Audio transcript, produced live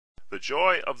The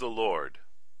joy of the Lord,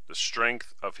 the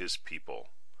strength of his people.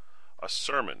 A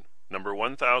sermon, number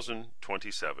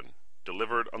 1027,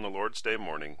 delivered on the Lord's Day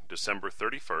morning, December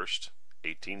 31st,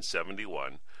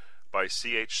 1871, by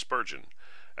C.H. Spurgeon,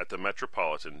 at the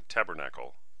Metropolitan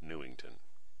Tabernacle, Newington.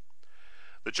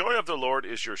 The joy of the Lord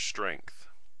is your strength.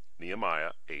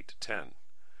 Nehemiah 8:10.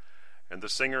 And the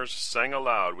singers sang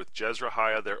aloud with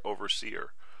Jezrahiah their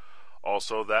overseer.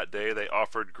 Also that day they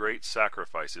offered great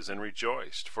sacrifices and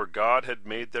rejoiced, for God had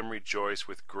made them rejoice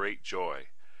with great joy.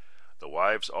 The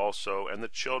wives also and the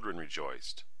children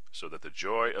rejoiced, so that the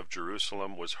joy of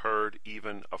Jerusalem was heard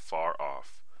even afar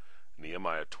off.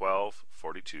 Nehemiah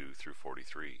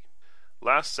 12:42-43.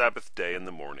 Last Sabbath day in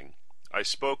the morning, I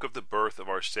spoke of the birth of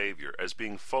our Savior as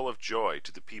being full of joy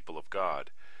to the people of God,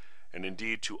 and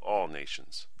indeed to all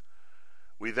nations.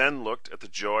 We then looked at the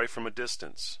joy from a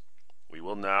distance. We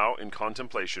will now in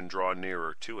contemplation draw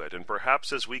nearer to it, and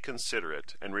perhaps as we consider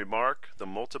it and remark the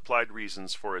multiplied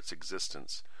reasons for its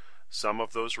existence, some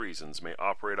of those reasons may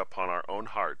operate upon our own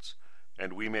hearts,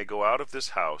 and we may go out of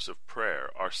this house of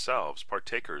prayer ourselves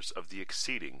partakers of the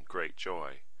exceeding great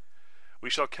joy. We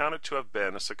shall count it to have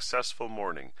been a successful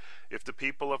morning if the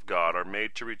people of God are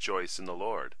made to rejoice in the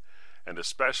Lord, and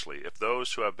especially if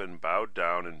those who have been bowed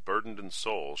down and burdened in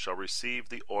soul shall receive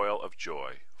the oil of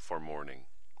joy for mourning.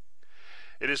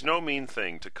 It is no mean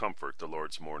thing to comfort the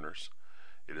Lord's mourners.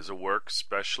 It is a work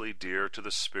specially dear to the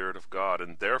Spirit of God,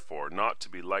 and therefore not to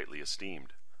be lightly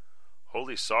esteemed.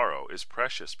 Holy sorrow is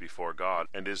precious before God,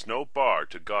 and is no bar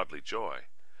to godly joy.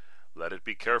 Let it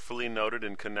be carefully noted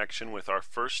in connection with our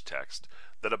first text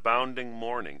that abounding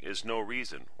mourning is no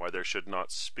reason why there should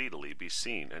not speedily be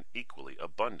seen an equally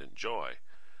abundant joy.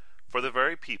 For the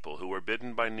very people who were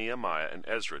bidden by Nehemiah and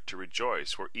Ezra to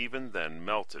rejoice were even then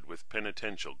melted with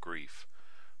penitential grief.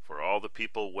 For all the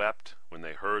people wept when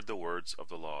they heard the words of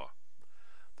the law.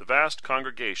 The vast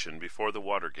congregation before the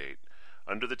water gate,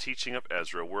 under the teaching of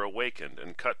Ezra, were awakened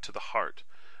and cut to the heart.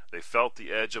 They felt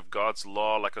the edge of God's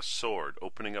law like a sword,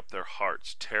 opening up their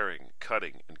hearts, tearing,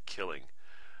 cutting, and killing.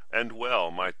 And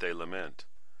well might they lament.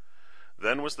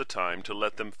 Then was the time to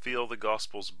let them feel the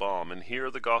gospel's balm and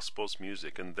hear the gospel's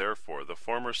music, and therefore the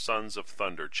former sons of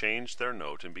thunder changed their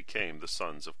note and became the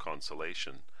sons of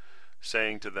consolation,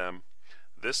 saying to them,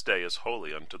 This day is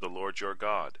holy unto the Lord your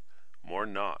God.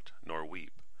 Mourn not, nor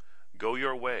weep. Go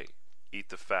your way, eat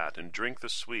the fat, and drink the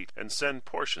sweet, and send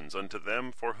portions unto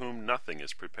them for whom nothing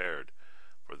is prepared.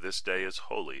 For this day is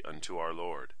holy unto our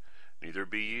Lord. Neither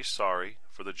be ye sorry,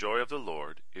 for the joy of the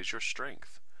Lord is your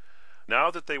strength.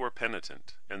 Now that they were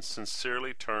penitent, and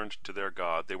sincerely turned to their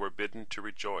God, they were bidden to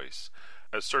rejoice,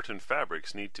 as certain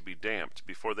fabrics need to be damped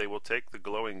before they will take the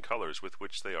glowing colors with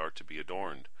which they are to be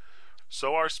adorned.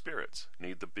 So our spirits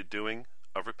need the bedewing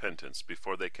of repentance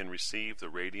before they can receive the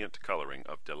radiant coloring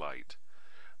of delight.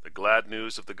 The glad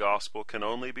news of the gospel can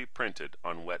only be printed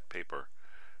on wet paper.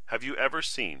 Have you ever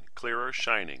seen clearer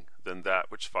shining than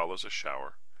that which follows a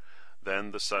shower?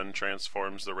 Then the sun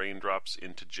transforms the raindrops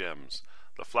into gems.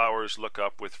 The flowers look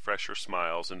up with fresher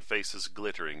smiles and faces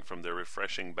glittering from their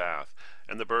refreshing bath,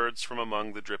 and the birds from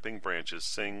among the dripping branches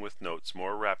sing with notes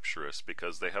more rapturous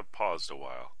because they have paused a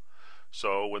while.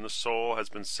 So, when the soul has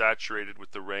been saturated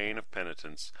with the rain of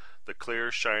penitence, the clear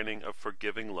shining of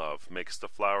forgiving love makes the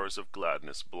flowers of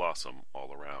gladness blossom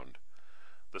all around.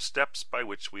 The steps by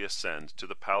which we ascend to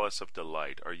the palace of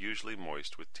delight are usually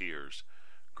moist with tears.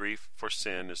 Grief for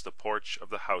sin is the porch of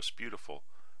the house beautiful,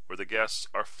 where the guests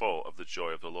are full of the joy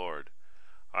of the Lord.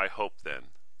 I hope, then,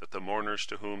 that the mourners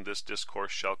to whom this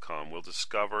discourse shall come will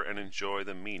discover and enjoy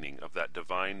the meaning of that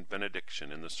divine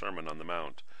benediction in the Sermon on the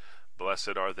Mount.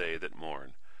 Blessed are they that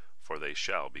mourn, for they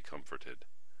shall be comforted.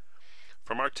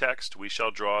 From our text we shall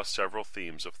draw several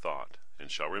themes of thought, and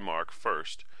shall remark,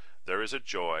 first, there is a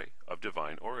joy of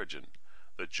divine origin,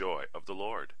 the joy of the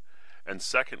Lord. And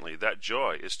secondly, that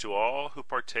joy is to all who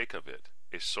partake of it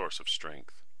a source of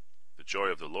strength. The joy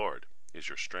of the Lord is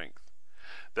your strength.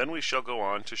 Then we shall go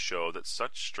on to show that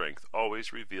such strength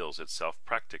always reveals itself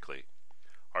practically.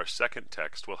 Our second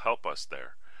text will help us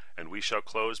there. And we shall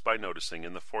close by noticing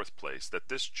in the fourth place that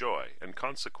this joy, and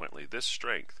consequently this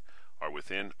strength, are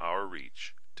within our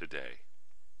reach today.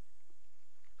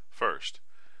 First,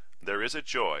 there is a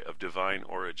joy of divine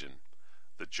origin,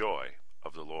 the joy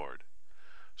of the Lord.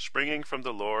 Springing from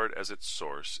the Lord as its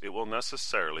source, it will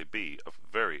necessarily be of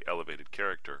very elevated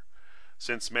character.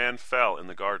 Since man fell in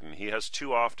the garden, he has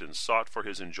too often sought for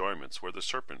his enjoyments where the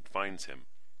serpent finds him.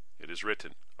 It is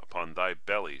written, Upon thy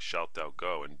belly shalt thou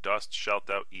go, and dust shalt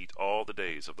thou eat all the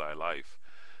days of thy life.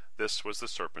 This was the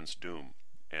serpent's doom.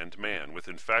 and man, with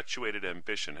infatuated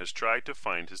ambition, has tried to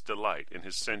find his delight in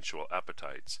his sensual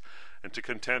appetites, and to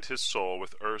content his soul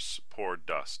with earth's poor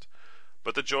dust.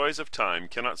 But the joys of time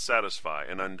cannot satisfy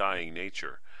an undying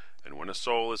nature, and when a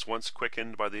soul is once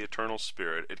quickened by the eternal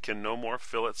Spirit, it can no more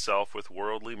fill itself with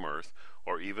worldly mirth,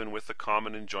 or even with the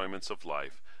common enjoyments of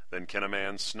life, than can a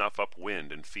man snuff up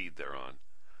wind and feed thereon.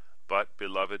 But,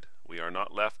 beloved, we are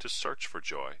not left to search for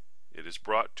joy. It is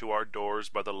brought to our doors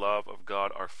by the love of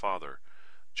God our Father,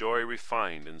 joy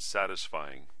refined and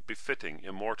satisfying, befitting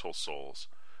immortal souls.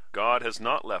 God has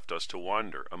not left us to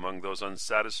wander among those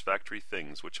unsatisfactory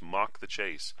things which mock the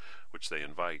chase which they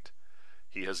invite.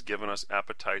 He has given us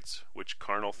appetites which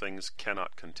carnal things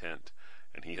cannot content,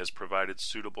 and he has provided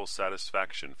suitable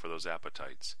satisfaction for those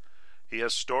appetites. He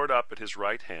has stored up at his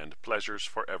right hand pleasures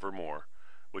for evermore,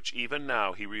 which even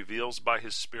now he reveals by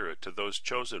his Spirit to those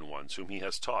chosen ones whom he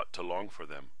has taught to long for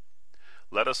them.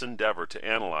 Let us endeavor to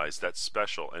analyze that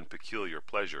special and peculiar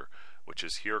pleasure, which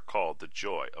is here called the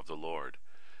joy of the Lord.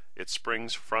 It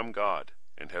springs from God,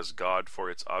 and has God for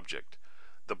its object.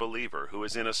 The believer, who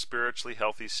is in a spiritually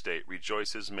healthy state,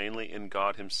 rejoices mainly in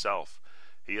God himself.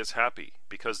 He is happy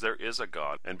because there is a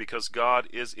God, and because God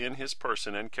is in his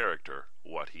person and character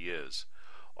what he is.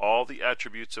 All the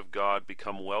attributes of God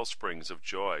become wellsprings of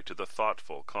joy to the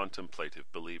thoughtful,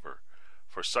 contemplative believer.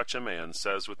 For such a man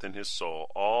says within his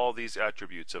soul, all these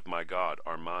attributes of my God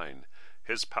are mine.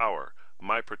 His power,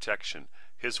 my protection.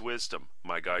 His wisdom,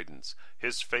 my guidance.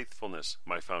 His faithfulness,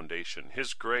 my foundation.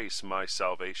 His grace, my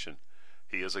salvation.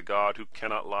 He is a God who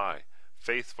cannot lie,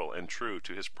 faithful and true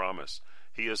to his promise.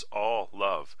 He is all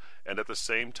love, and at the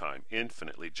same time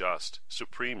infinitely just,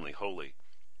 supremely holy.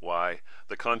 Why,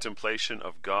 the contemplation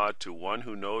of God to one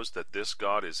who knows that this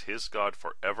God is his God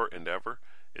forever and ever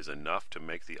is enough to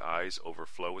make the eyes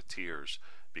overflow with tears,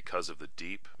 because of the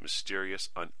deep, mysterious,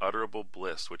 unutterable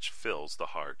bliss which fills the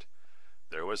heart.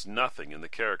 There was nothing in the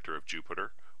character of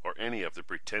Jupiter, or any of the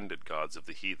pretended gods of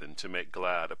the heathen, to make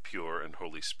glad a pure and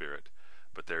holy spirit.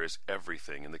 But there is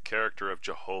everything in the character of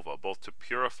Jehovah, both to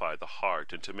purify the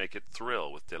heart and to make it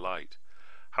thrill with delight.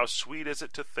 How sweet is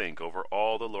it to think over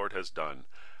all the Lord has done,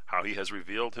 how he has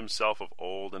revealed himself of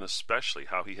old, and especially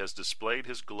how he has displayed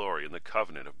his glory in the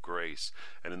covenant of grace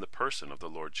and in the person of the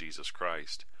Lord Jesus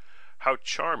Christ. How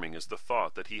charming is the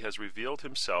thought that he has revealed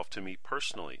himself to me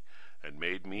personally, and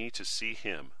made me to see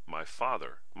him, my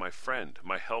Father, my friend,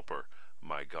 my helper,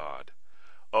 my God.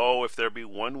 Oh, if there be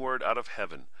one word out of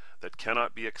heaven that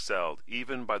cannot be excelled,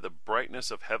 even by the brightness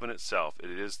of heaven itself, it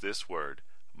is this word,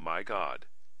 my God,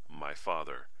 my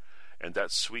Father. And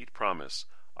that sweet promise,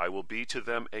 I will be to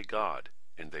them a God,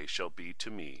 and they shall be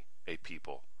to me a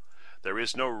people. There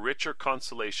is no richer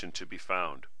consolation to be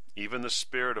found. Even the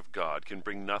Spirit of God can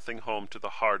bring nothing home to the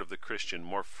heart of the Christian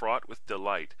more fraught with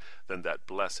delight than that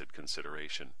blessed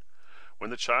consideration. When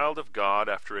the child of God,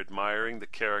 after admiring the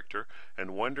character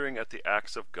and wondering at the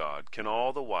acts of God, can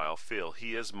all the while feel,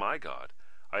 he is my God.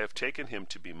 I have taken him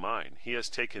to be mine. He has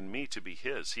taken me to be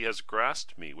his. He has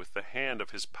grasped me with the hand of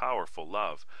his powerful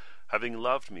love. Having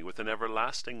loved me with an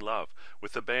everlasting love,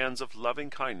 with the bands of loving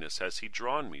kindness has he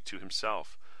drawn me to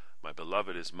himself. My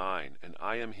beloved is mine, and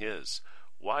I am his.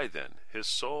 Why then, his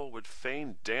soul would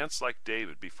fain dance like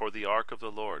David before the ark of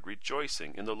the Lord,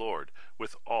 rejoicing in the Lord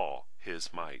with all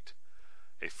his might.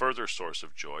 A further source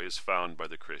of joy is found by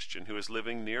the Christian who is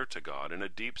living near to God in a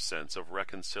deep sense of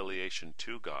reconciliation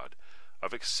to God,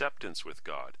 of acceptance with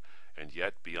God, and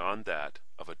yet beyond that,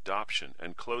 of adoption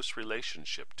and close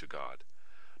relationship to God.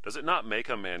 Does it not make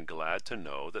a man glad to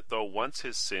know that though once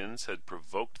his sins had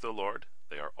provoked the Lord,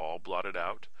 they are all blotted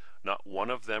out, not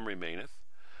one of them remaineth?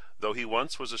 Though he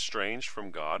once was estranged from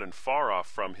God and far off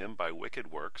from him by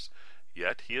wicked works,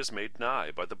 yet he is made nigh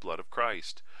by the blood of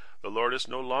Christ. The Lord is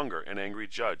no longer an angry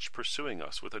judge, pursuing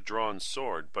us with a drawn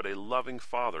sword, but a loving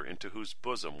Father into whose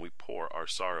bosom we pour our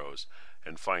sorrows,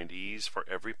 and find ease for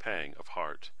every pang of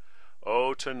heart.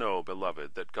 Oh, to know,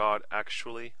 beloved, that God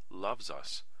actually loves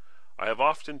us! I have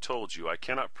often told you I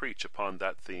cannot preach upon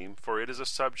that theme, for it is a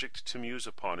subject to muse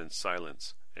upon in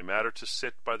silence, a matter to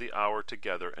sit by the hour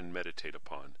together and meditate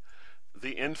upon.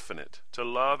 The infinite, to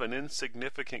love an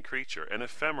insignificant creature, an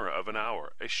ephemera of an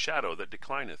hour, a shadow that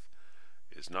declineth.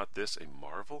 Is not this a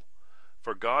marvel?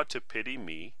 For God to pity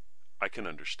me, I can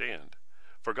understand.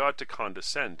 For God to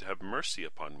condescend to have mercy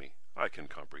upon me, I can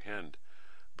comprehend.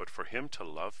 But for him to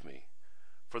love me,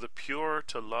 for the pure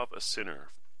to love a sinner,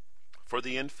 for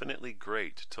the infinitely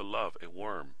great to love a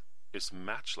worm, is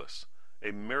matchless,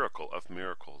 a miracle of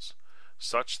miracles.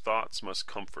 Such thoughts must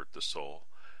comfort the soul.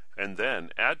 And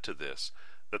then add to this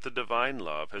that the divine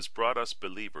love has brought us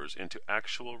believers into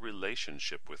actual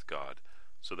relationship with God,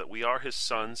 so that we are his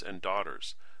sons and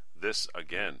daughters. This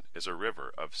again is a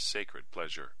river of sacred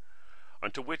pleasure.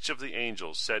 Unto which of the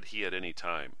angels said he at any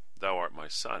time, Thou art my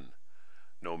son?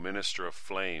 No minister of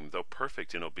flame, though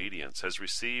perfect in obedience, has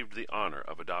received the honor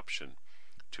of adoption.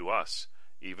 To us,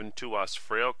 even to us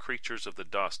frail creatures of the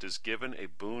dust, is given a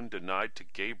boon denied to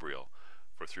Gabriel,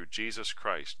 for through Jesus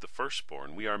Christ, the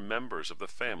firstborn, we are members of the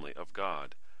family of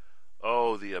God.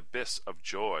 Oh, the abyss of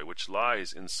joy which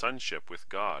lies in sonship with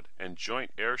God and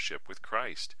joint heirship with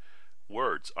Christ!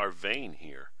 Words are vain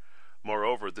here.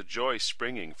 Moreover, the joy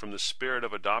springing from the spirit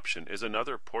of adoption is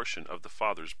another portion of the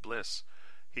Father's bliss.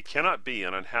 He cannot be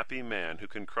an unhappy man who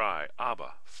can cry,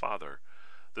 Abba, Father.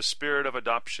 The spirit of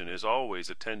adoption is always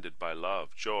attended by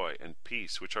love, joy, and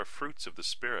peace, which are fruits of the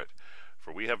Spirit.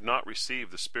 For we have not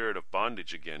received the spirit of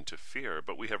bondage again to fear,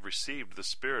 but we have received the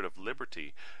spirit of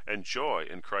liberty and joy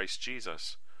in Christ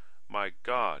Jesus. My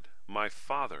God, my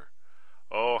Father!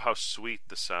 Oh, how sweet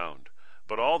the sound!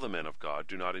 But all the men of God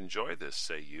do not enjoy this,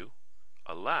 say you?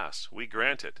 Alas, we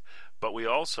grant it, but we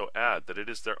also add that it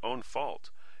is their own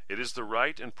fault. It is the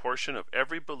right and portion of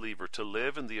every believer to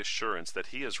live in the assurance that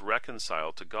he is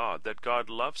reconciled to God, that God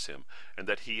loves him, and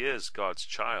that he is God's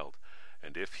child.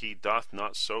 And if he doth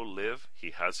not so live,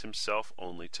 he has himself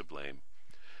only to blame.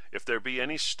 If there be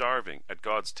any starving at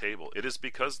God's table, it is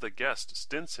because the guest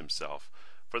stints himself,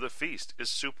 for the feast is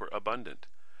superabundant.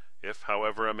 If,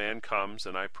 however, a man comes,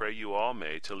 and I pray you all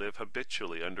may, to live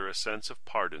habitually under a sense of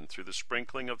pardon through the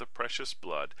sprinkling of the precious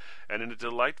blood, and in a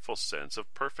delightful sense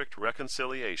of perfect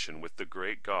reconciliation with the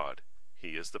great God, he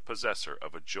is the possessor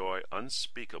of a joy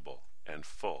unspeakable and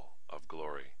full of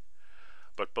glory.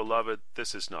 But, beloved,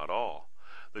 this is not all.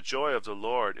 The joy of the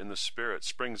Lord in the Spirit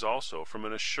springs also from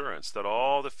an assurance that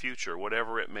all the future,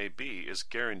 whatever it may be, is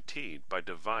guaranteed by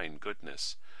divine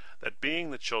goodness. That being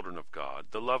the children of God,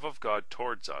 the love of God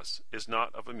towards us is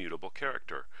not of immutable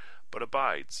character, but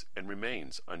abides and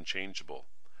remains unchangeable.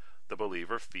 The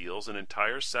believer feels an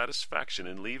entire satisfaction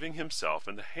in leaving himself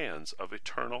in the hands of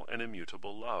eternal and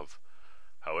immutable love.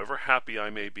 However happy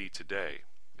I may be today,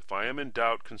 if I am in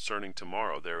doubt concerning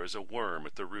tomorrow, there is a worm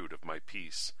at the root of my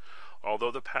peace.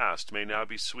 Although the past may now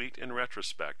be sweet in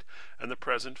retrospect, and the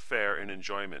present fair in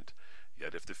enjoyment,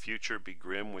 yet if the future be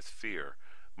grim with fear,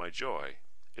 my joy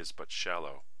is but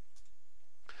shallow.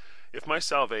 If my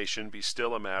salvation be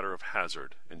still a matter of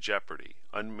hazard and jeopardy,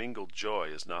 unmingled joy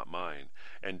is not mine,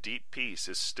 and deep peace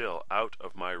is still out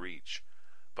of my reach.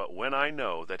 But when I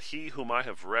know that he whom I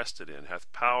have rested in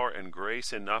hath power and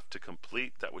grace enough to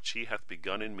complete that which he hath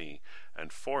begun in me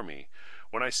and for me,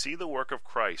 when I see the work of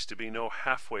Christ to be no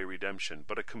halfway redemption,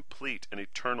 but a complete and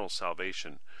eternal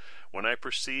salvation, when I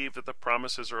perceive that the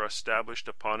promises are established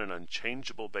upon an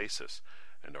unchangeable basis,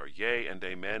 and are yea and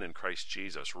amen in Christ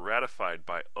Jesus, ratified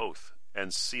by oath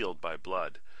and sealed by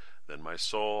blood, then my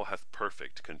soul hath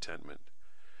perfect contentment.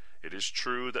 It is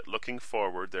true that looking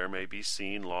forward there may be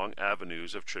seen long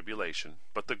avenues of tribulation,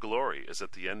 but the glory is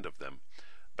at the end of them.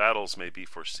 Battles may be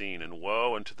foreseen, and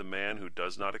woe unto the man who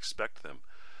does not expect them,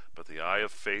 but the eye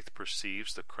of faith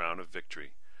perceives the crown of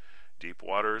victory. Deep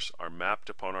waters are mapped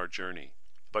upon our journey,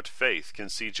 but faith can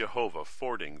see Jehovah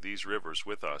fording these rivers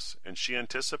with us, and she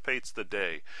anticipates the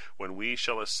day when we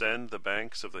shall ascend the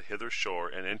banks of the hither shore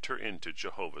and enter into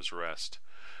Jehovah's rest.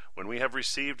 When we have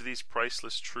received these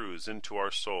priceless truths into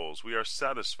our souls, we are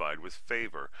satisfied with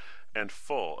favor and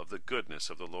full of the goodness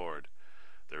of the Lord.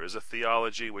 There is a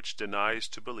theology which denies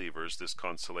to believers this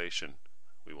consolation.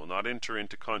 We will not enter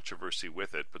into controversy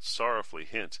with it, but sorrowfully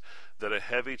hint that a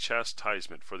heavy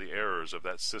chastisement for the errors of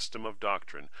that system of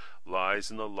doctrine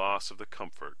lies in the loss of the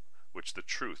comfort which the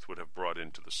truth would have brought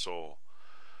into the soul.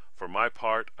 For my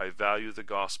part, I value the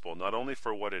gospel not only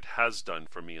for what it has done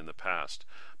for me in the past,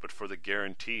 but for the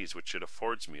guarantees which it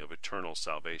affords me of eternal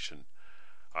salvation.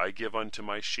 I give unto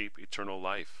my sheep eternal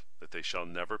life, that they shall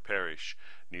never perish,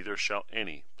 neither shall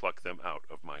any pluck them out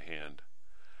of my hand.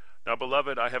 Now,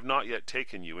 beloved, I have not yet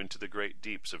taken you into the great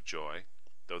deeps of joy.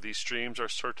 Though these streams are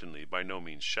certainly by no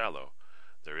means shallow,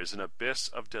 there is an abyss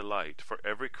of delight for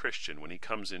every Christian when he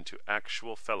comes into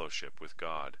actual fellowship with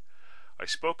God. I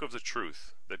spoke of the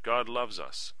truth that God loves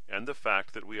us, and the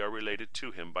fact that we are related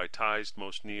to him by ties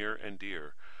most near and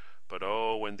dear. But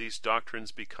oh, when these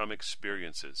doctrines become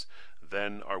experiences,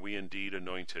 then are we indeed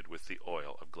anointed with the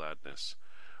oil of gladness.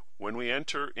 When we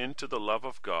enter into the love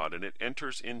of God, and it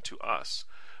enters into us,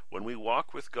 when we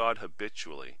walk with God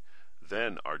habitually,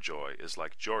 then our joy is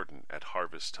like Jordan at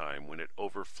harvest time, when it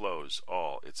overflows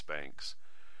all its banks.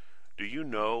 Do you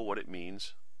know what it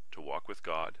means to walk with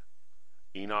God?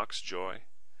 Enoch's joy,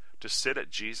 to sit at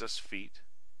Jesus' feet,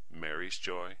 Mary's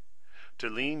joy, to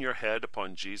lean your head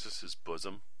upon Jesus'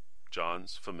 bosom,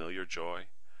 John's familiar joy?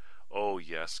 Oh,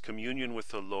 yes, communion with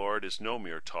the Lord is no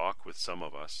mere talk with some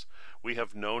of us. We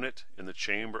have known it in the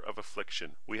chamber of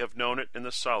affliction. We have known it in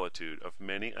the solitude of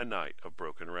many a night of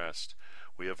broken rest.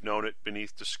 We have known it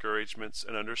beneath discouragements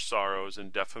and under sorrows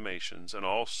and defamations and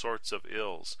all sorts of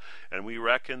ills, and we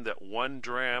reckon that 1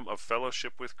 dram of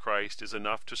fellowship with Christ is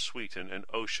enough to sweeten an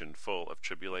ocean full of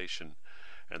tribulation,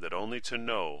 and that only to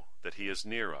know that he is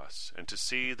near us and to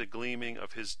see the gleaming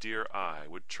of his dear eye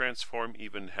would transform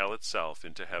even hell itself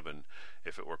into heaven,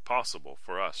 if it were possible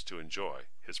for us to enjoy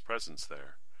his presence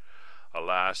there.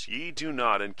 Alas, ye do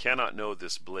not and cannot know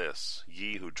this bliss,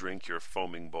 ye who drink your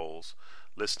foaming bowls,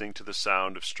 listening to the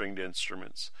sound of stringed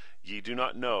instruments. Ye do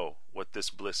not know what this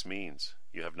bliss means.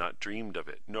 You have not dreamed of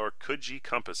it, nor could ye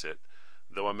compass it,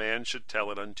 though a man should tell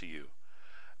it unto you.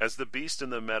 As the beast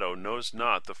in the meadow knows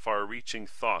not the far-reaching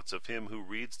thoughts of him who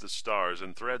reads the stars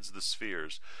and threads the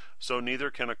spheres, so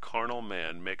neither can a carnal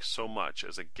man make so much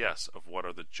as a guess of what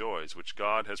are the joys which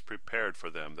God has prepared for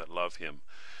them that love him,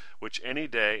 which any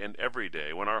day and every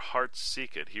day, when our hearts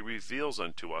seek it, he reveals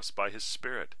unto us by his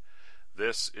Spirit.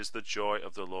 This is the joy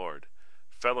of the Lord,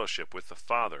 fellowship with the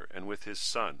Father and with his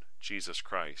Son, Jesus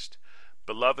Christ.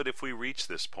 Beloved, if we reach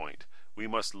this point, we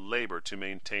must labor to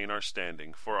maintain our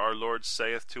standing, for our Lord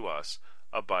saith to us,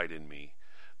 Abide in me.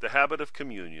 The habit of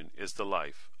communion is the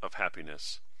life of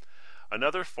happiness.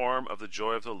 Another form of the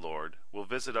joy of the Lord will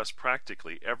visit us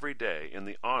practically every day in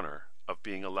the honor of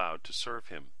being allowed to serve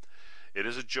him. It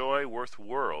is a joy worth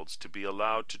worlds to be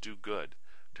allowed to do good.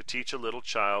 To teach a little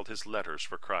child his letters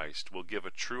for Christ will give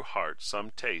a true heart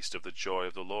some taste of the joy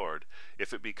of the Lord,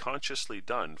 if it be consciously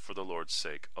done for the Lord's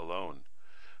sake alone.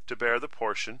 To bear the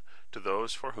portion to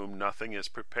those for whom nothing is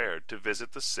prepared, to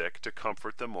visit the sick, to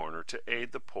comfort the mourner, to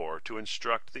aid the poor, to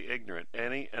instruct the ignorant,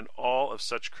 any and all of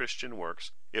such Christian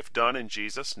works, if done in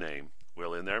Jesus' name,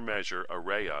 will in their measure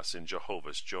array us in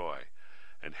Jehovah's joy.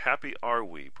 And happy are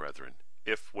we, brethren,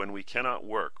 if when we cannot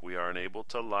work we are enabled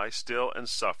to lie still and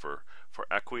suffer, for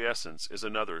acquiescence is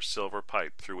another silver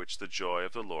pipe through which the joy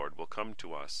of the Lord will come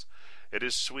to us. It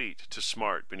is sweet to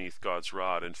smart beneath God's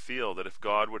rod and feel that if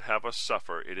God would have us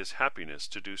suffer, it is happiness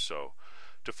to do so.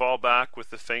 To fall back with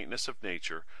the faintness of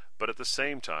nature, but at the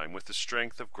same time with the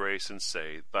strength of grace, and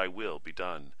say, Thy will be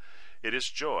done. It is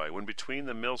joy when between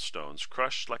the millstones,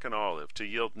 crushed like an olive, to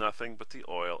yield nothing but the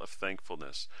oil of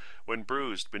thankfulness, when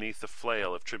bruised beneath the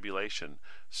flail of tribulation,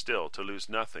 still to lose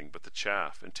nothing but the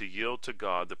chaff, and to yield to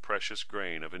God the precious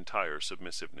grain of entire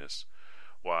submissiveness.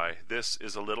 Why, this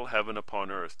is a little heaven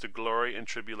upon earth, to glory in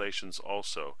tribulations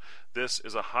also. This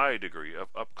is a high degree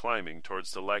of upclimbing towards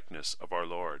the likeness of our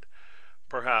Lord.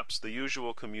 Perhaps the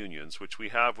usual communions which we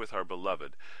have with our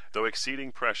beloved, though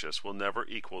exceeding precious, will never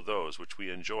equal those which we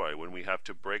enjoy when we have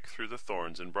to break through the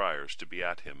thorns and briars to be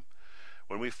at him.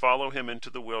 When we follow him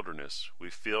into the wilderness, we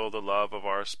feel the love of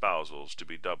our espousals to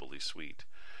be doubly sweet.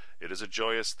 It is a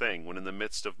joyous thing when in the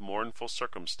midst of mournful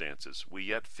circumstances we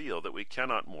yet feel that we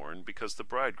cannot mourn because the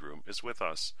bridegroom is with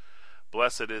us.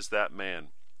 Blessed is that man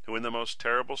who in the most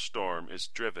terrible storm is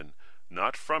driven,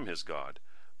 not from his God,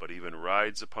 but even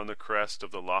rides upon the crest of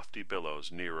the lofty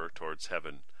billows nearer towards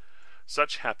heaven.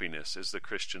 Such happiness is the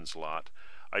Christian's lot.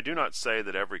 I do not say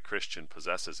that every Christian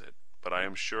possesses it, but I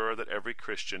am sure that every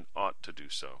Christian ought to do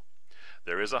so.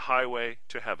 There is a highway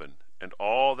to heaven, and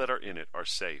all that are in it are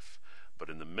safe. But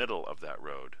in the middle of that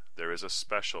road there is a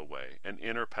special way, an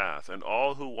inner path, and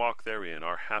all who walk therein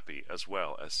are happy as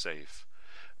well as safe.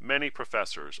 Many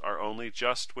professors are only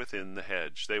just within the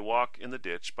hedge. They walk in the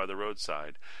ditch by the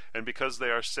roadside, and because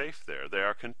they are safe there, they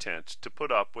are content to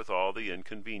put up with all the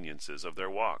inconveniences of their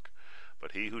walk.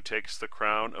 But he who takes the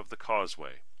crown of the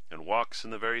causeway, and walks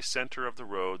in the very center of the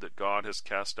road that God has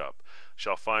cast up,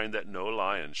 shall find that no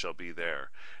lion shall be there,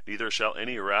 neither shall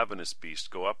any ravenous beast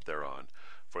go up thereon.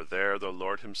 For there the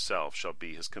Lord himself shall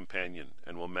be his companion,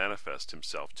 and will manifest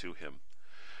himself to him.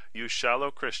 You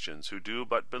shallow Christians who do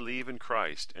but believe in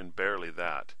Christ, and barely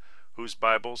that, whose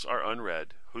Bibles are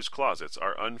unread, whose closets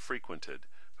are unfrequented,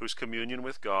 whose communion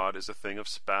with God is a thing of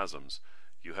spasms,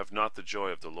 you have not the joy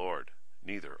of the Lord,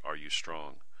 neither are you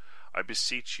strong. I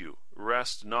beseech you,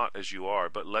 rest not as you are,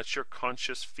 but let your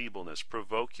conscious feebleness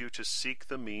provoke you to seek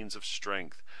the means of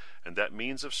strength, and that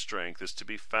means of strength is to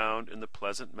be found in the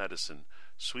pleasant medicine,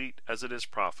 sweet as it is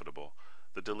profitable,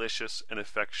 the delicious and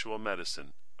effectual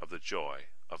medicine of the joy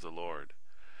of the Lord.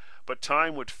 But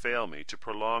time would fail me to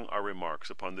prolong our remarks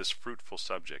upon this fruitful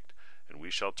subject, and we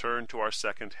shall turn to our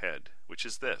second head, which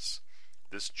is this: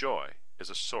 this joy is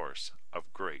a source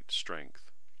of great strength.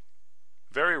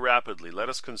 Very rapidly let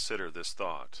us consider this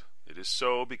thought. It is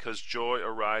so because joy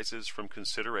arises from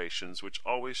considerations which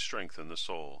always strengthen the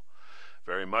soul.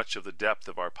 Very much of the depth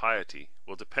of our piety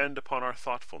will depend upon our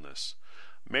thoughtfulness.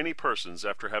 Many persons,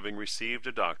 after having received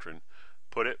a doctrine,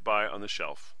 put it by on the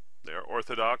shelf. They are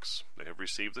orthodox, they have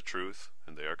received the truth,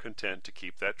 and they are content to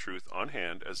keep that truth on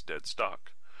hand as dead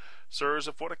stock. Sirs,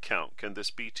 of what account can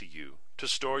this be to you, to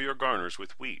store your garners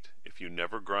with wheat, if you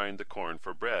never grind the corn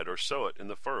for bread, or sow it in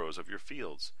the furrows of your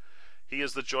fields? He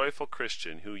is the joyful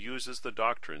Christian who uses the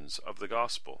doctrines of the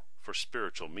gospel for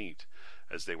spiritual meat,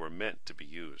 as they were meant to be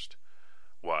used.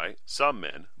 Why, some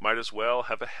men might as well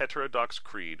have a heterodox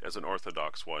creed as an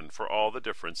orthodox one, for all the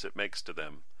difference it makes to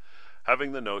them.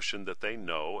 Having the notion that they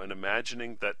know, and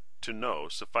imagining that to know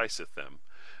sufficeth them,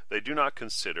 they do not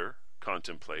consider,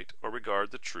 contemplate, or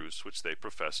regard the truths which they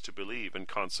profess to believe, and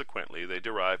consequently they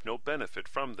derive no benefit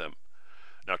from them.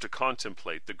 Now to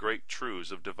contemplate the great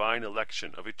truths of divine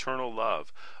election, of eternal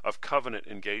love, of covenant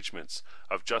engagements,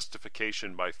 of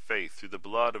justification by faith through the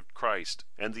blood of Christ,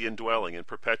 and the indwelling and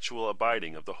perpetual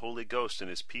abiding of the Holy Ghost in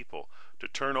his people, to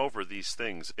turn over these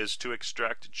things is to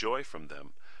extract joy from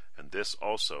them, and this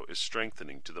also is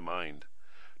strengthening to the mind.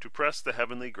 To press the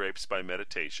heavenly grapes by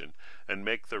meditation, and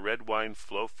make the red wine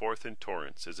flow forth in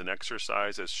torrents, is an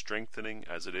exercise as strengthening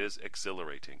as it is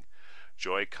exhilarating.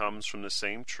 Joy comes from the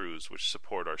same truths which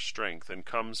support our strength, and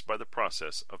comes by the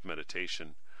process of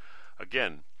meditation.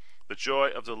 Again, the joy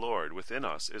of the Lord within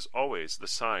us is always the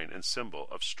sign and symbol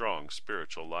of strong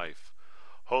spiritual life.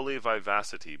 Holy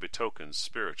vivacity betokens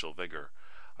spiritual vigor.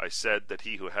 I said that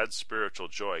he who had spiritual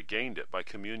joy gained it by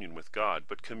communion with God,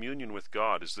 but communion with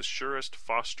God is the surest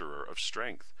fosterer of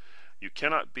strength. You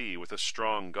cannot be with a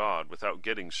strong God without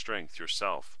getting strength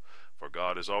yourself, for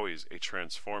God is always a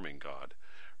transforming God.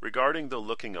 Regarding the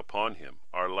looking upon him,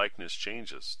 our likeness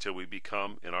changes, till we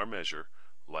become, in our measure,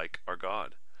 like our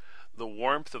God. The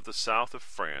warmth of the south of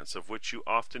France, of which you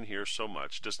often hear so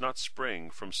much, does not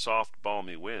spring from soft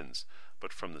balmy winds,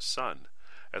 but from the sun.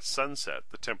 At sunset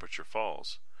the temperature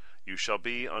falls. You shall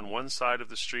be on one side of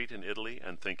the street in Italy,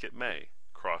 and think it May.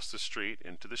 Cross the street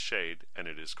into the shade, and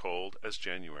it is cold as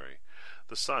January.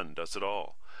 The sun does it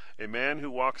all. A man who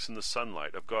walks in the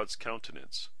sunlight of God's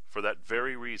countenance, for that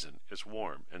very reason, is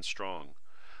warm and strong.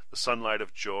 The sunlight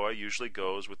of joy usually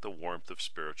goes with the warmth of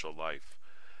spiritual life.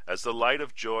 As the light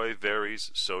of joy varies,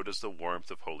 so does the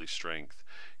warmth of holy strength.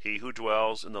 He who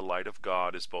dwells in the light of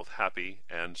God is both happy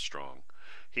and strong.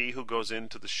 He who goes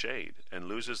into the shade and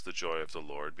loses the joy of the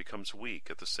Lord becomes weak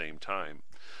at the same time.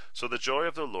 So the joy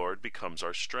of the Lord becomes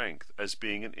our strength, as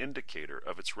being an indicator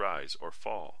of its rise or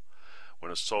fall.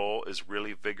 When a soul is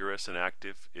really vigorous and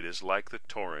active, it is like the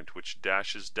torrent which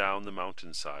dashes down the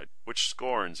mountainside, which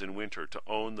scorns in winter to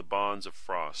own the bonds of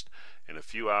frost. In a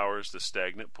few hours the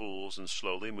stagnant pools and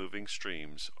slowly moving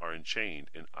streams are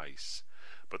enchained in ice.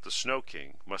 But the Snow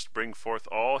King must bring forth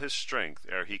all his strength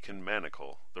ere he can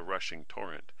manacle the rushing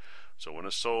torrent. So when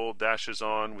a soul dashes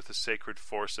on with the sacred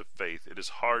force of faith, it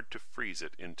is hard to freeze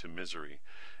it into misery.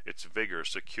 Its vigor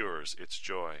secures its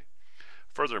joy.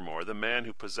 Furthermore, the man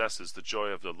who possesses the joy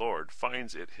of the Lord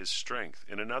finds it his strength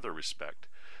in another respect,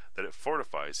 that it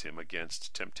fortifies him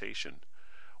against temptation.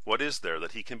 What is there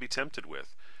that he can be tempted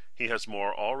with? He has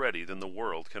more already than the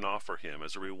world can offer him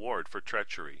as a reward for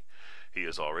treachery. He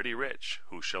is already rich.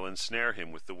 Who shall ensnare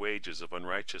him with the wages of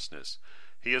unrighteousness?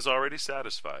 He is already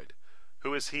satisfied.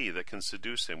 Who is he that can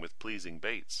seduce him with pleasing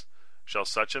baits? Shall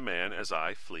such a man as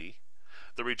I flee?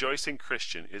 The rejoicing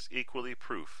Christian is equally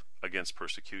proof against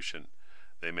persecution.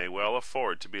 They may well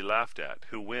afford to be laughed at,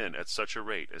 who win at such a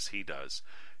rate as he does.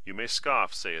 You may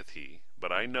scoff, saith he,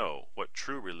 but I know what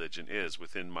true religion is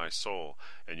within my soul,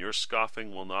 and your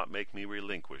scoffing will not make me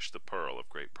relinquish the pearl of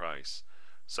great price.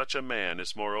 Such a man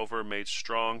is moreover made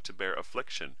strong to bear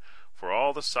affliction, for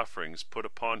all the sufferings put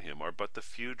upon him are but the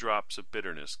few drops of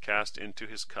bitterness cast into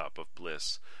his cup of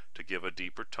bliss, to give a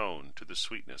deeper tone to the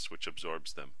sweetness which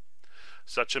absorbs them.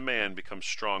 Such a man becomes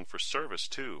strong for service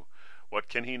too. What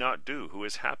can he not do who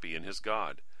is happy in his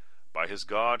God? By his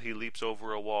God he leaps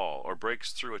over a wall, or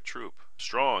breaks through a troop.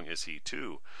 Strong is he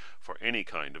too for any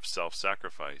kind of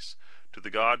self-sacrifice. To the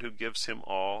God who gives him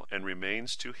all, and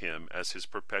remains to him as his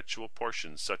perpetual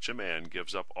portion, such a man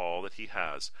gives up all that he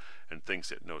has, and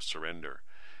thinks it no surrender.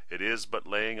 It is but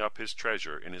laying up his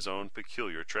treasure in his own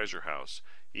peculiar treasure house,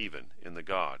 even in the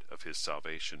God of his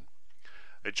salvation.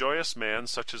 A joyous man,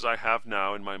 such as I have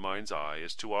now in my mind's eye,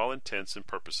 is to all intents and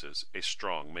purposes a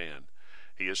strong man.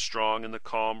 He is strong in the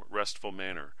calm, restful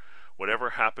manner.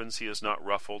 Whatever happens, he is not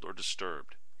ruffled or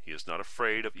disturbed. He is not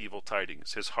afraid of evil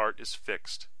tidings. His heart is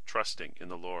fixed, trusting in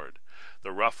the Lord.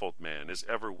 The ruffled man is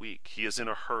ever weak. He is in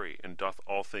a hurry, and doth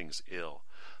all things ill.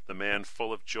 The man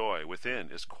full of joy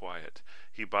within is quiet.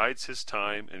 He bides his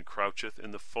time, and croucheth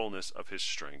in the fullness of his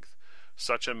strength.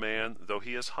 Such a man, though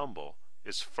he is humble,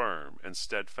 is firm and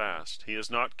steadfast. He is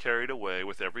not carried away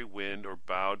with every wind or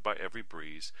bowed by every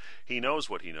breeze. He knows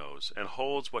what he knows, and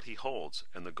holds what he holds,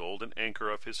 and the golden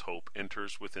anchor of his hope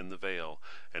enters within the veil,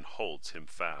 and holds him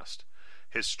fast.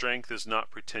 His strength is not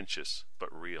pretentious,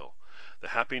 but real. The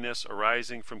happiness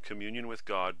arising from communion with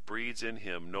God breeds in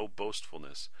him no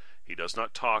boastfulness. He does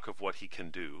not talk of what he can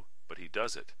do, but he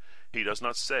does it. He does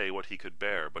not say what he could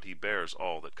bear, but he bears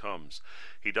all that comes.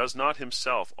 He does not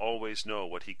himself always know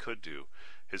what he could do.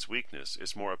 His weakness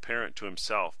is more apparent to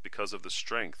himself because of the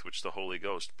strength which the Holy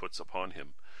Ghost puts upon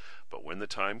him. But when the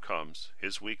time comes,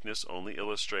 his weakness only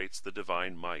illustrates the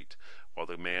divine might, while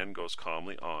the man goes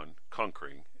calmly on,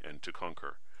 conquering and to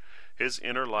conquer. His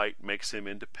inner light makes him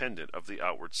independent of the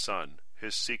outward sun.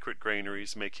 His secret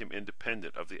granaries make him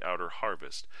independent of the outer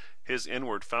harvest. His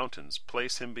inward fountains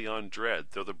place him beyond dread,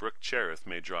 though the brook Cherith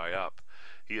may dry up.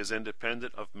 He is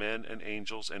independent of men and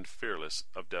angels, and fearless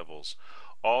of devils.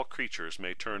 All creatures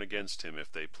may turn against him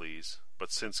if they please,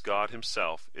 but since God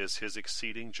himself is his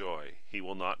exceeding joy, he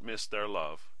will not miss their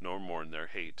love, nor mourn their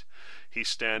hate. He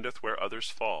standeth where others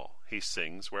fall. He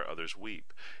sings where others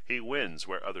weep. He wins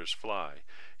where others fly.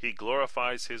 He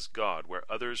glorifies his God where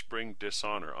others bring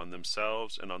dishonor on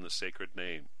themselves and on the sacred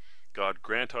name. God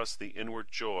grant us the inward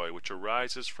joy which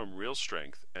arises from real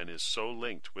strength and is so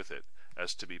linked with it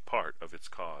as to be part of its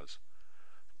cause.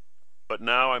 But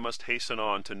now I must hasten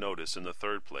on to notice in the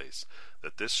third place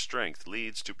that this strength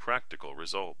leads to practical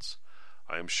results.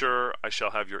 I am sure I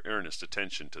shall have your earnest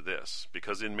attention to this,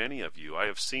 because in many of you I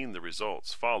have seen the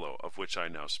results follow of which I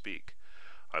now speak.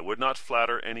 I would not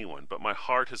flatter anyone, but my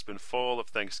heart has been full of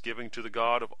thanksgiving to the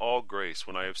God of all grace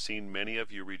when I have seen many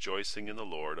of you rejoicing in the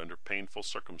Lord under painful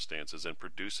circumstances and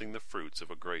producing the fruits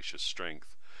of a gracious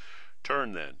strength.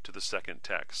 Turn then to the second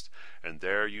text, and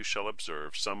there you shall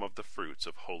observe some of the fruits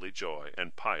of holy joy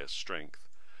and pious strength.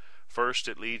 First,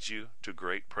 it leads you to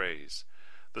great praise.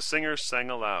 The singers sang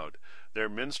aloud. Their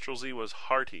minstrelsy was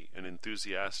hearty and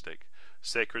enthusiastic.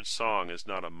 Sacred song is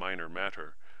not a minor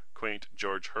matter. Quaint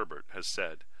George Herbert has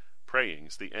said,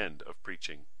 "Praying's the end of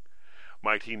preaching."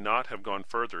 Might he not have gone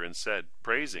further and said,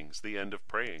 "Praising's the end of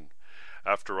praying"?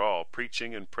 After all,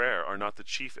 preaching and prayer are not the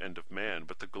chief end of man,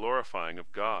 but the glorifying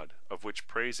of God, of which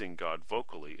praising God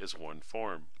vocally is one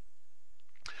form.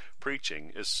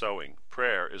 Preaching is sowing,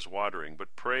 prayer is watering,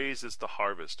 but praise is the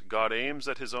harvest. God aims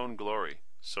at his own glory,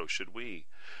 so should we.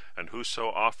 And whoso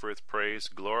offereth praise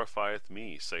glorifieth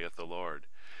me, saith the Lord.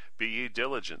 Be ye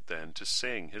diligent then to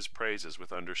sing his praises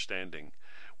with understanding.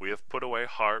 We have put away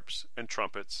harps and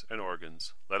trumpets and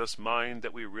organs. Let us mind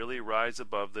that we really rise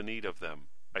above the need of them.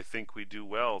 I think we do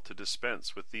well to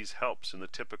dispense with these helps in the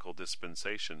typical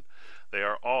dispensation. They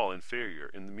are all inferior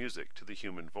in the music to the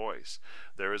human voice.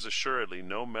 There is assuredly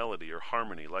no melody or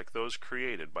harmony like those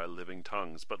created by living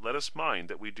tongues, but let us mind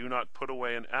that we do not put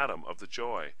away an atom of the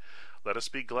joy. Let us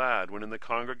be glad when in the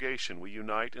congregation we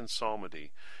unite in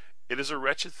psalmody. It is a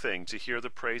wretched thing to hear the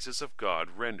praises of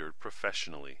God rendered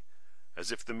professionally,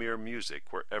 as if the mere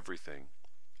music were everything.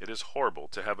 It is horrible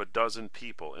to have a dozen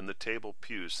people in the table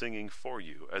pews singing for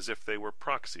you as if they were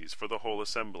proxies for the whole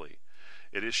assembly.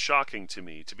 It is shocking to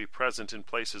me to be present in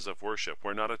places of worship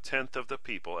where not a tenth of the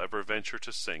people ever venture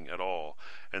to sing at all,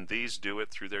 and these do it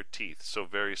through their teeth so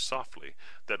very softly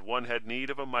that one had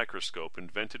need of a microscope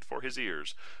invented for his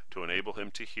ears to enable him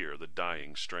to hear the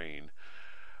dying strain.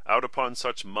 Out upon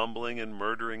such mumbling and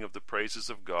murdering of the praises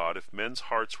of God, if men's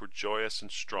hearts were joyous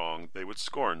and strong, they would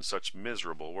scorn such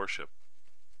miserable worship.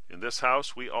 In this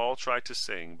house we all try to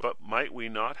sing, but might we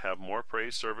not have more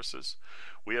praise services?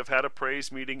 We have had a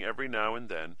praise meeting every now and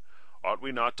then. Ought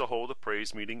we not to hold a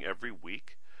praise meeting every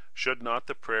week? Should not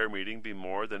the prayer meeting be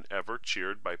more than ever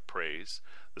cheered by praise?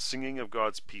 The singing of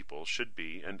God's people should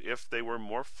be, and if they were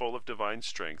more full of divine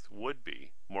strength, would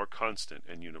be, more constant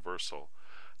and universal.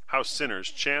 How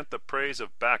sinners chant the praise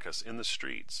of Bacchus in the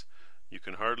streets! You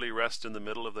can hardly rest in the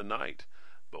middle of the night,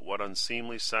 but what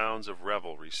unseemly sounds of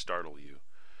revelry startle you!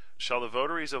 Shall the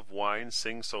votaries of wine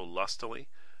sing so lustily,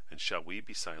 and shall we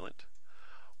be silent?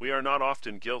 We are not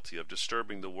often guilty of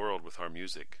disturbing the world with our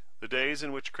music. The days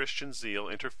in which Christian zeal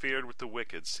interfered with the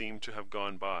wicked seem to have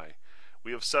gone by.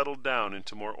 We have settled down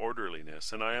into more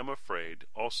orderliness, and I am afraid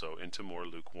also into more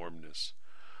lukewarmness.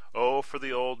 Oh, for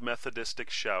the old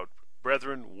Methodistic shout,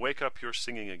 "Brethren, wake up your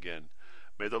singing again."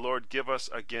 May the Lord give us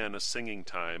again a singing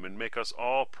time, and make us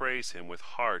all praise him with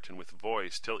heart and with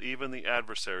voice, till even the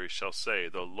adversaries shall say,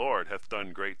 "The Lord hath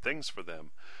done great things for them."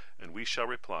 And we shall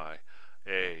reply,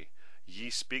 "Ay,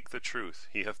 ye speak the truth,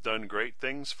 he hath done great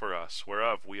things for us,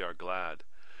 whereof we are glad."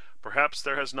 Perhaps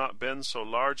there has not been so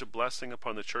large a blessing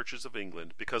upon the churches of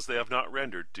England, because they have not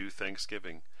rendered due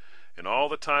thanksgiving. In all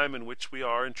the time in which we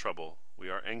are in trouble, we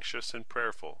are anxious and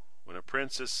prayerful. When a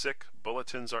prince is sick,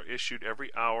 bulletins are issued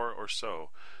every hour or so.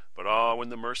 But when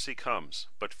the mercy comes,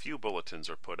 but few bulletins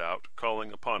are put out,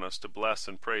 calling upon us to bless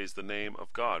and praise the name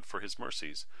of God for his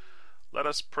mercies. Let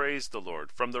us praise the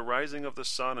Lord from the rising of the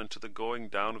sun unto the going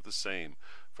down of the same,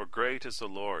 for great is the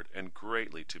Lord, and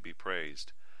greatly to be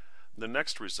praised. The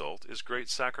next result is great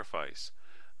sacrifice.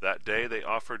 That day they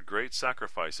offered great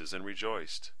sacrifices and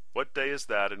rejoiced. What day is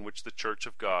that in which the church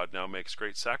of God now makes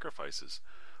great sacrifices?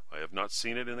 I have not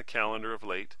seen it in the calendar of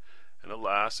late, and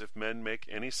alas, if men make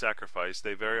any sacrifice,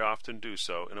 they very often do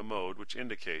so in a mode which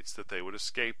indicates that they would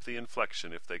escape the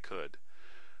inflection if they could.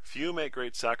 Few make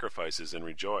great sacrifices and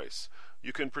rejoice.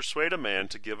 You can persuade a man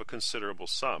to give a considerable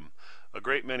sum. A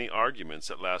great many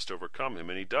arguments at last overcome him,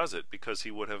 and he does it because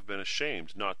he would have been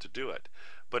ashamed not to do it.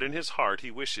 But in his heart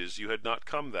he wishes you had not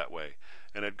come that way,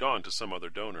 and had gone to some other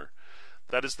donor.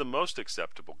 That is the most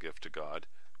acceptable gift to God,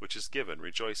 which is given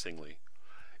rejoicingly.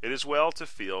 It is well to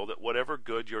feel that whatever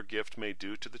good your gift may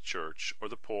do to the church, or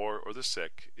the poor, or the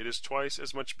sick, it is twice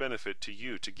as much benefit to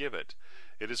you to give it.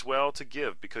 It is well to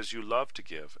give because you love to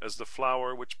give, as the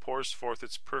flower which pours forth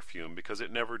its perfume because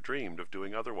it never dreamed of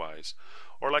doing otherwise,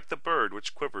 or like the bird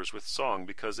which quivers with song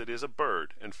because it is a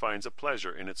bird and finds a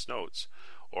pleasure in its notes,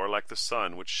 or like the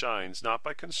sun which shines not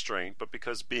by constraint but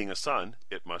because being a sun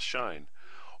it must shine,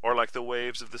 or like the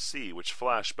waves of the sea which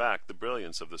flash back the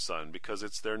brilliance of the sun because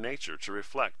it's their nature to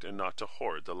reflect and not to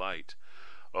hoard the light.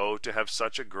 Oh, to have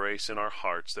such a grace in our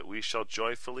hearts that we shall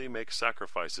joyfully make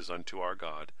sacrifices unto our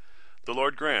God. The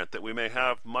Lord grant that we may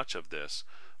have much of this,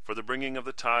 for the bringing of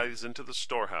the tithes into the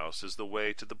storehouse is the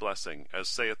way to the blessing, as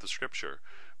saith the Scripture,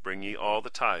 Bring ye all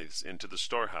the tithes into the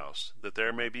storehouse, that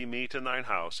there may be meat in thine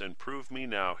house, and prove me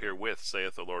now herewith,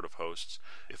 saith the Lord of hosts,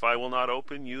 if I will not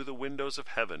open you the windows of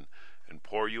heaven, and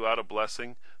pour you out a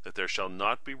blessing, that there shall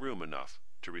not be room enough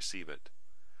to receive it.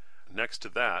 Next to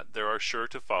that, there are sure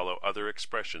to follow other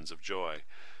expressions of joy.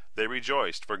 They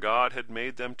rejoiced, for God had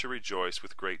made them to rejoice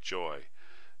with great joy.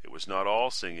 It was not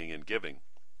all singing and giving.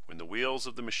 When the wheels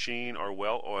of the machine are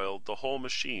well oiled, the whole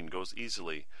machine goes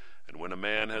easily, and when a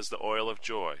man has the oil of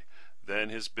joy, then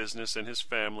his business and his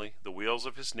family, the wheels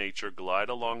of his nature, glide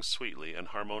along sweetly and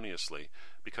harmoniously,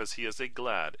 because he is a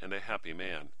glad and a happy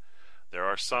man. There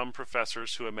are some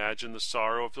professors who imagine the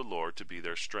sorrow of the Lord to be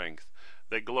their strength.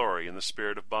 They glory in the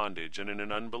spirit of bondage and in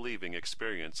an unbelieving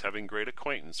experience, having great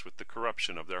acquaintance with the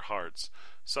corruption of their hearts,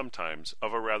 sometimes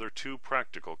of a rather too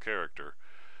practical character.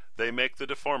 They make the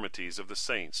deformities of the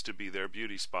saints to be their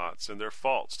beauty spots, and their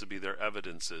faults to be their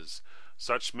evidences.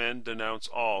 Such men denounce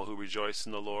all who rejoice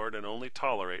in the Lord, and only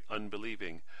tolerate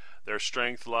unbelieving. Their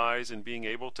strength lies in being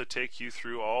able to take you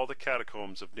through all the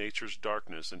catacombs of nature's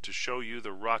darkness, and to show you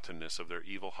the rottenness of their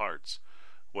evil hearts.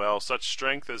 Well, such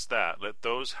strength as that let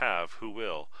those have who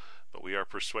will, but we are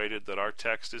persuaded that our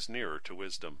text is nearer to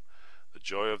wisdom. The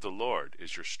joy of the Lord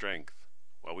is your strength.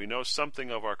 While we know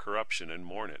something of our corruption and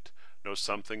mourn it, know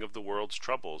something of the world's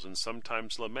troubles, and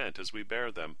sometimes lament as we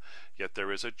bear them, yet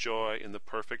there is a joy in the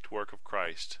perfect work of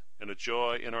Christ, and a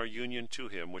joy in our union to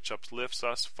him which uplifts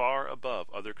us far above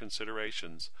other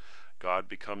considerations. God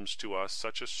becomes to us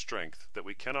such a strength that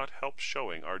we cannot help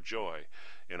showing our joy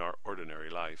in our ordinary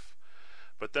life.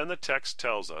 But then the text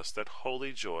tells us that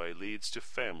holy joy leads to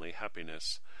family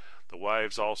happiness. The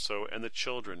wives also and the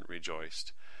children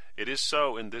rejoiced. It is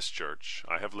so in this church.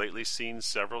 I have lately seen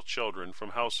several children from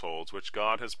households which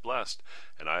God has blessed,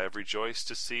 and I have rejoiced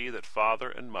to see that father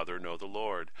and mother know the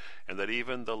Lord, and that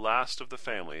even the last of the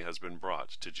family has been brought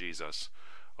to Jesus.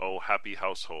 O happy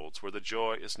households, where the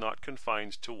joy is not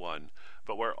confined to one,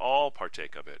 but where all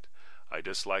partake of it. I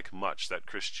dislike much that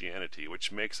Christianity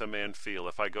which makes a man feel,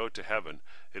 if I go to heaven,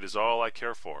 it is all I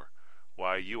care for.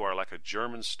 Why, you are like a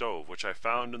German stove which I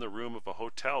found in the room of a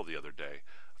hotel the other day,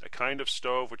 a kind of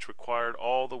stove which required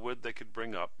all the wood they could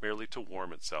bring up merely to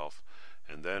warm itself,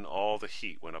 and then all the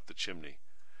heat went up the chimney.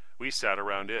 We sat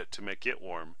around it to make it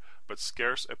warm, but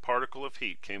scarce a particle of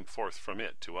heat came forth from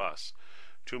it to us.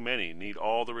 Too many need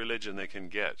all the religion they can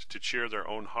get to cheer their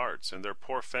own hearts, and their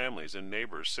poor families and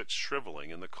neighbors sit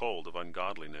shriveling in the cold of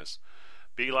ungodliness.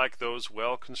 Be like those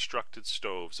well-constructed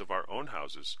stoves of our own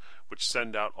houses, which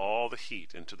send out all the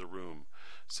heat into the room.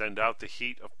 Send out the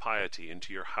heat of piety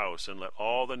into your house, and let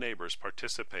all the neighbors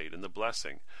participate in the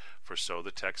blessing. For so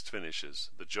the text finishes,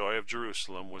 the joy of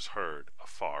Jerusalem was heard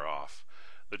afar off.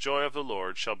 The joy of the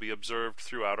Lord shall be observed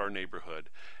throughout our neighborhood,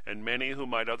 and many who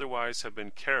might otherwise have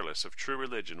been careless of true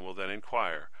religion will then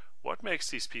inquire, what makes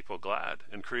these people glad,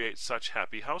 and create such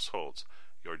happy households?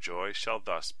 Your joy shall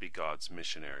thus be God's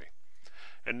missionary.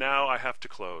 And now I have to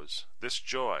close. This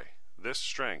joy, this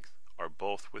strength, are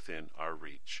both within our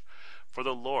reach. For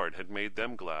the Lord had made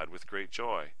them glad with great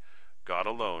joy. God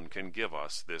alone can give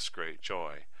us this great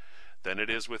joy. Then it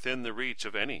is within the reach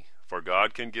of any, for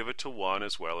God can give it to one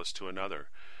as well as to another.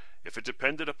 If it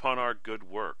depended upon our good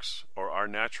works or our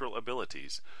natural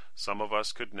abilities, some of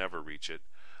us could never reach it.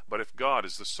 But if God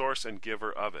is the source and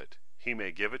giver of it, he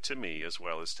may give it to me as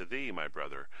well as to thee, my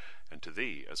brother, and to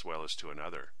thee as well as to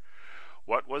another.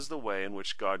 What was the way in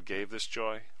which God gave this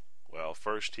joy? Well,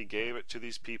 first he gave it to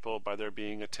these people by their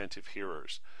being attentive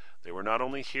hearers. They were not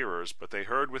only hearers, but they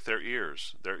heard with their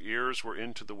ears. Their ears were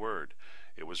into the word.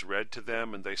 It was read to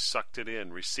them, and they sucked it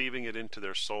in, receiving it into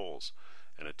their souls.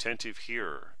 An attentive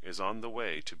hearer is on the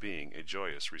way to being a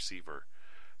joyous receiver.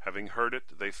 Having heard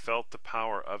it, they felt the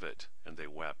power of it, and they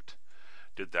wept.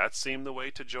 Did that seem the way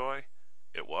to joy?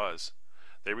 It was.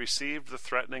 They received the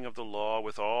threatening of the law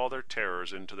with all their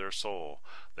terrors into their soul.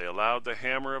 They allowed the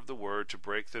hammer of the word to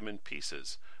break them in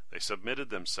pieces. They submitted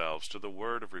themselves to the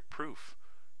word of reproof.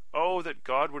 Oh, that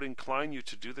God would incline you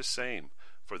to do the same,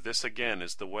 for this again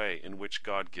is the way in which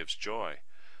God gives joy.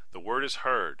 The word is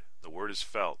heard, the word is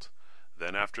felt.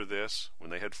 Then after this,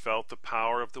 when they had felt the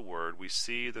power of the word, we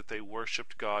see that they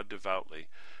worshipped God devoutly.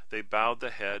 They bowed the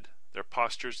head. Their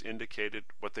postures indicated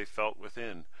what they felt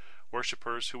within.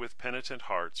 Worshippers who with penitent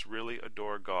hearts really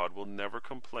adore God will never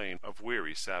complain of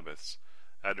weary Sabbaths.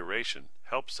 Adoration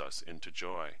helps us into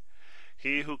joy.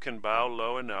 He who can bow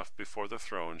low enough before the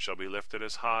throne shall be lifted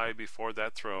as high before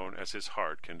that throne as his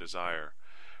heart can desire.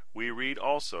 We read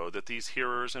also that these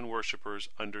hearers and worshippers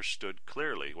understood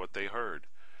clearly what they heard.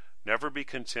 Never be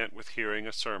content with hearing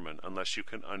a sermon unless you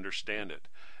can understand it.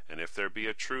 And if there be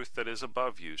a truth that is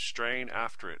above you, strain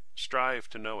after it, strive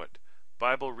to know it.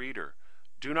 Bible reader,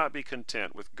 do not be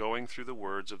content with going through the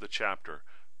words of the chapter.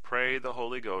 Pray the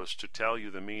Holy Ghost to tell you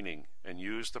the meaning, and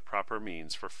use the proper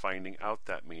means for finding out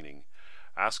that meaning.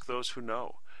 Ask those who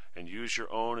know, and use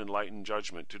your own enlightened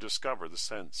judgment to discover the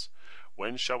sense.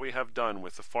 When shall we have done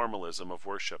with the formalism of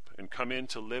worship, and come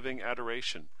into living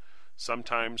adoration?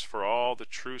 Sometimes, for all the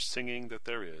true singing that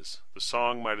there is, the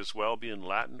song might as well be in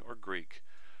Latin or Greek.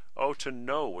 Oh, to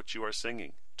know what you are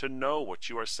singing, to know what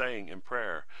you are saying in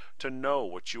prayer, to know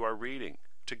what you are reading,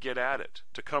 to get at it,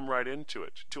 to come right into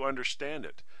it, to understand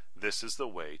it. This is the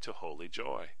way to holy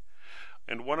joy.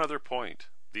 And one other point.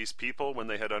 These people, when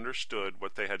they had understood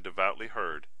what they had devoutly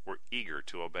heard, were eager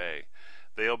to obey.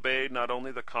 They obeyed not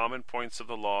only the common points of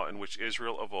the law in which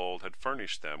Israel of old had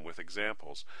furnished them with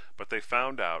examples, but they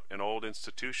found out an old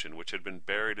institution which had been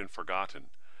buried and forgotten.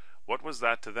 What was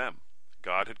that to them?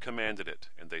 God had commanded it,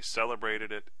 and they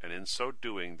celebrated it, and in so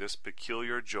doing this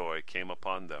peculiar joy came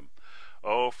upon them.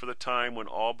 Oh, for the time when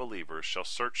all believers shall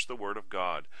search the word of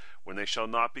God, when they shall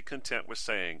not be content with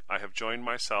saying, I have joined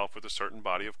myself with a certain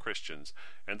body of Christians,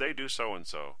 and they do so and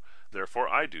so, therefore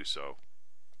I do so.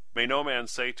 May no man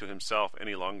say to himself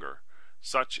any longer,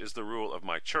 such is the rule of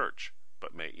my church,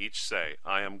 but may each say,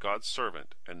 I am God's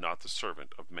servant, and not the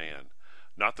servant of man.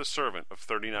 Not the servant of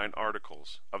 39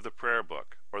 articles, of the prayer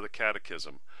book, or the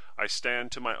catechism. I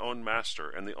stand to my own master,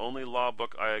 and the only law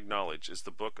book I acknowledge is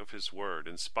the book of his word,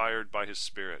 inspired by his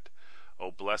Spirit.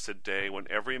 O blessed day when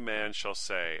every man shall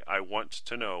say, I want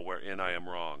to know wherein I am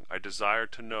wrong. I desire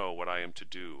to know what I am to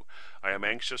do. I am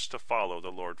anxious to follow the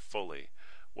Lord fully.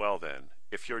 Well then,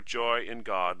 if your joy in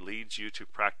God leads you to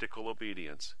practical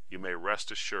obedience, you may rest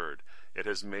assured it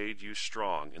has made you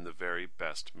strong in the very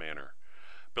best manner.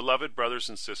 Beloved brothers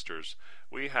and sisters,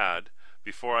 we had,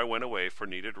 before I went away for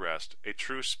needed rest, a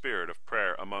true spirit of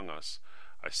prayer among us.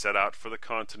 I set out for the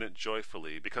continent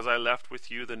joyfully, because I left with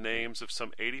you the names of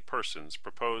some 80 persons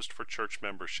proposed for church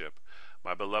membership.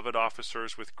 My beloved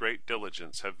officers with great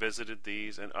diligence have visited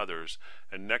these and others,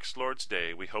 and next Lord's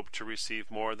Day we hope to receive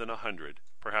more than 100,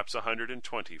 perhaps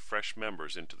 120 fresh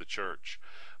members into the church.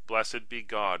 Blessed be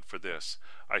God for this.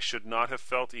 I should not have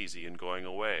felt easy in going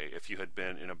away if you had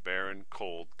been in a barren,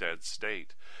 cold, dead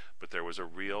state. But there was a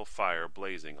real fire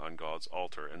blazing on God's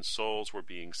altar, and souls were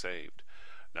being saved.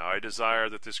 Now I desire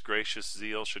that this gracious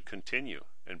zeal should continue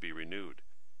and be renewed.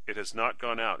 It has not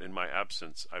gone out in my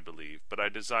absence, I believe, but I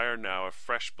desire now a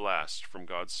fresh blast from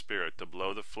God's Spirit to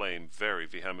blow the flame very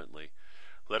vehemently.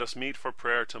 Let us meet for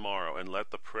prayer tomorrow, and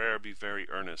let the prayer be very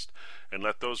earnest, and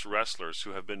let those wrestlers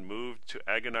who have been moved to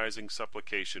agonizing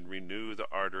supplication renew the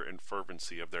ardor and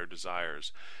fervency of their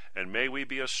desires. And may we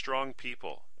be a strong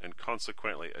people, and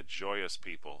consequently a joyous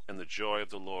people, in the joy of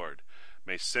the Lord.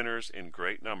 May sinners in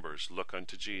great numbers look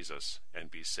unto Jesus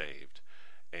and be saved.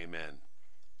 Amen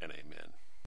and amen.